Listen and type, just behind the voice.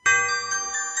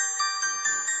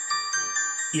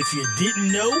If you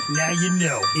didn't know, now you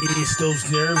know. It's those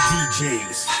Nerve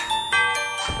DJs.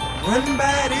 Run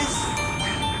by this,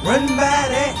 run by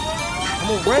that.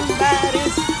 I'm gonna run by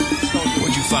this.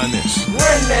 Where'd you find this? Run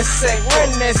that sack,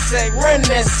 run that sack, run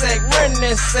that sack, run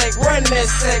that sack, run that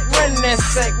sack, run that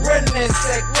sack, run that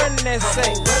sack, run that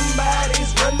sack. Run by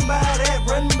this, run by that,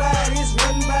 run by this,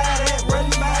 run by that, run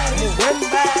by this, run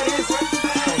by this.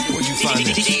 Where'd you find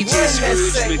this? Run that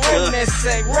sack, run that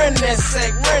sack, run that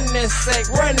sack, run that sack,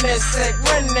 run that sack,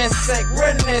 run that sack,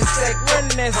 run that sack, run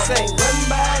that sack. Run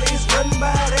by this, run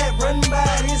by that, run by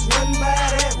this, run by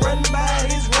that, run by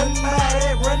this, run by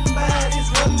that, run by this,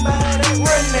 run by that.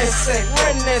 Run that sack,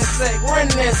 run that sack, run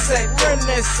that sack, run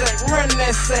that sack, run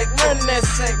that sack, run that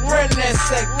sack, run that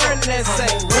sack, run that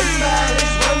sack. Run by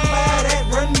this, run by that,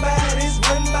 run by this,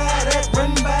 run by that,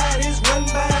 run by this, run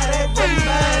by that, run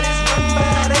by this, run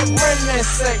by that. Run that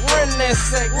sack, run that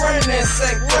sack, run that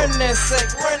sack, run that sack,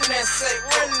 run that sack,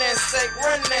 run that sack,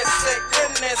 run that sack,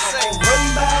 run that sack. Run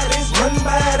by this, run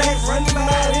by that, run by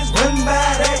this, run by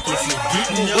that. If you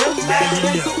didn't know, now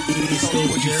you know. It's those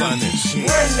Where'd you find Nerve this? DJs.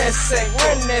 Run that sack,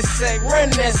 run that sack, run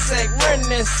that sack, run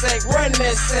that sack, run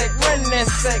that sack, run that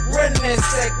sack, run that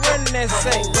sack, run that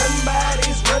sack. Run by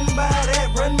this, run by that,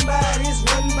 run by this,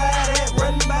 run by that,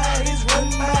 run by this, run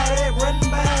by that, run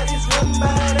by this, run by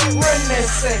that. Run that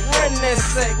sack, run that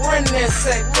sack, run that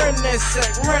sack, run that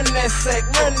sack, run that sack,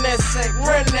 run that sack,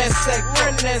 run that sack,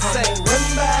 run that sack. Run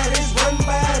by this, run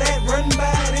by that, run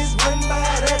by this, run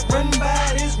by that, run by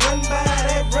this, run by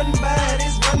that, run by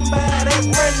this, run by that.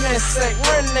 Run that sack,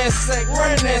 run that sack,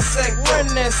 run that sack, run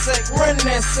that sack, run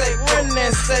that sack, run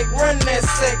that sack, run that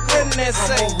sack, run that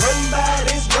sack. Run by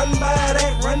this, run by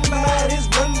that, run by this,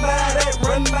 run by that,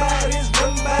 run by this,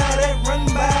 run by that, run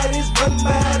by this, run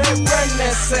by that. Run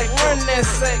that sack, run that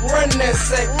sack, run that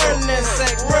sack, run that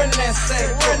sack, run that sack,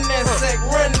 run that sack,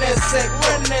 run that sack,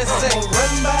 run that sack.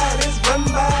 Run by this, run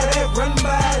by that, run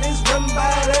by this, run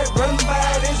by that, run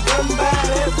by this, run by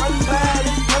that, run by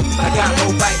this, run by that. I got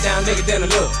more bite down nigga than a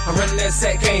look. I'm running that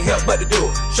sack, can't help but to do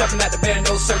it. Strapping out the band,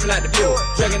 no surfing out the view.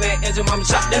 Drinking that engine, mama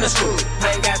chop, then I screw it.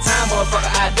 I ain't got time, motherfucker,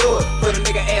 I do it. Put a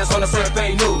nigga ass on the front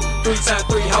page new. 3 times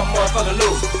 3, how motherfucker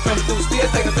lose. Coming through, still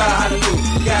thinking about how to lose.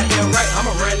 Goddamn right,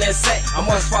 I'ma run that sack. I'm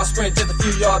on a spot sprint just a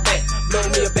few yards back. Blow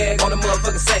me a bag on the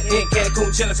motherfucking sack. In Cancun,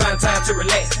 chillin', find time to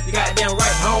relax. You goddamn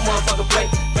right, I don't motherfucker play.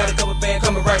 Got a couple bands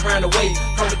coming right round the way.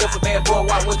 Call me up a bad boy,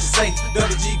 watch what you say.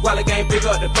 Double G, Guala gang, pick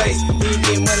up the pace. He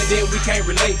get money, then we can't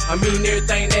relate. I mean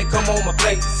everything that come on my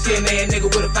plate. Skin ass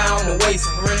nigga with a fire on the waist.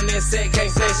 I'm running that sack,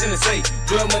 can't flash in the safe.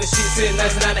 Drug money shit since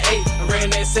 1998. I ran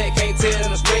that sack, can't tell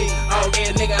them straight. Oh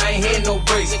yeah, nigga, I ain't hitting no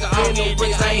brakes. Nigga, all no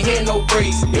brakes, I ain't hitting no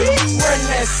brakes. Run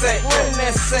that sack, run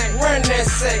that sack, run that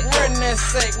sack, run that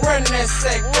sack, run that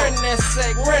sack, run that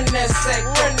sack, run that sack,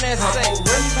 run that sack.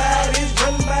 Run by this,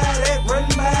 run by that, run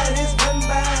by this, run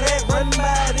by that, run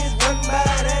by this, run by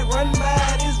that, run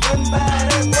by this, run by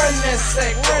that. Run that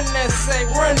sack, run that sack,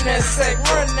 run that sack,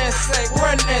 run that sack,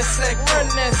 run that sack, run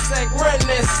that sack, run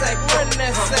that sack, run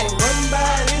that sack. Run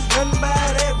by this, run by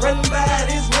that, run by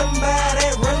this, run by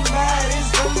that, run by this,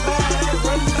 run by that,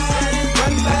 run by this,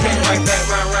 run by that. I came right back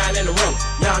round in the room.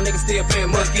 Y'all niggas still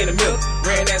playing monkey in the middle.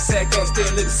 Ran that sack up, still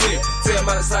looking serious. Tell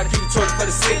my side to keep it twerking for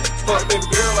the city. Fuck baby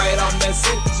girl right off that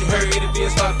city. She heard it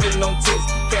and start feeling on tits.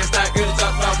 Can't stop girl to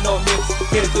drop off no niggas.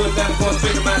 Hit it good, now going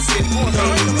straight to my city.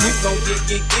 Don't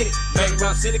get it. Bank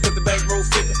around city cause the bank roll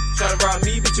fitting. Try to rob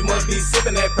me, but you must be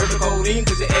sipping that purple codeine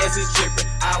cause your ass is tripping.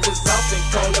 I was off in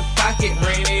corner pocket,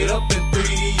 ran it up in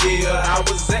 3, yeah. I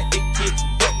was at the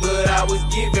kickback, but I was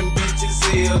giving bitches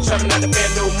hell. Trapping out the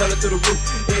band, no money through the roof.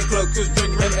 In club, kiss,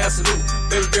 drinking, make me absolute.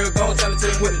 Baby girl gone, trying to tell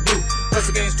him what to do.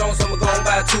 Hustle game strong, so I'ma go on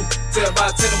by 2. Tell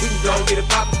about 10 and we can go and get it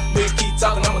poppin'. Nigga keep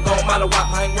talking, I'ma go on mile a wop.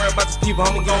 I ain't worried about these people,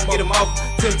 I'ma go and get them off.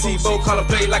 Tim Tebow, call him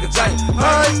play like a giant.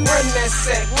 Run that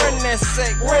sack, run that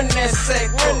sack, run that sack,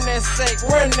 run that sack,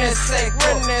 run that sack,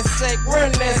 run that sack,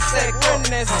 run that sack, run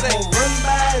that sack. Run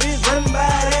by this, run by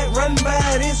that, run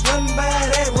by this, run by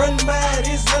that, run by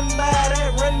this, run by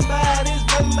that, run by this,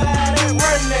 run by that.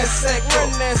 Run that sack,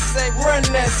 run that sack, run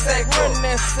that sack, run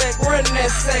that sack, run that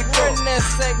sack, run that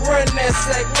sack, run that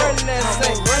sack, run that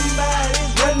sack. Run by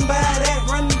this, run by that,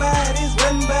 run by this,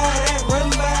 run by that, run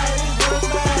by this, run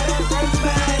by that, run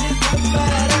by this, run by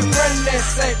that. Run that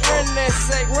sack, run that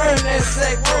sack, run that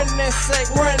sack, run that sack,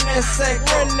 run that sack,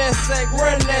 run that sack,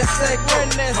 run that sack, run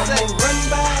that sack. Run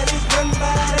by this, run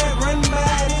by that, run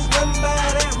by this, run by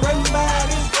that, run by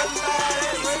this, run by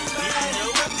that, run by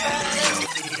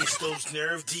that. It's those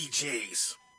Nerve DJs.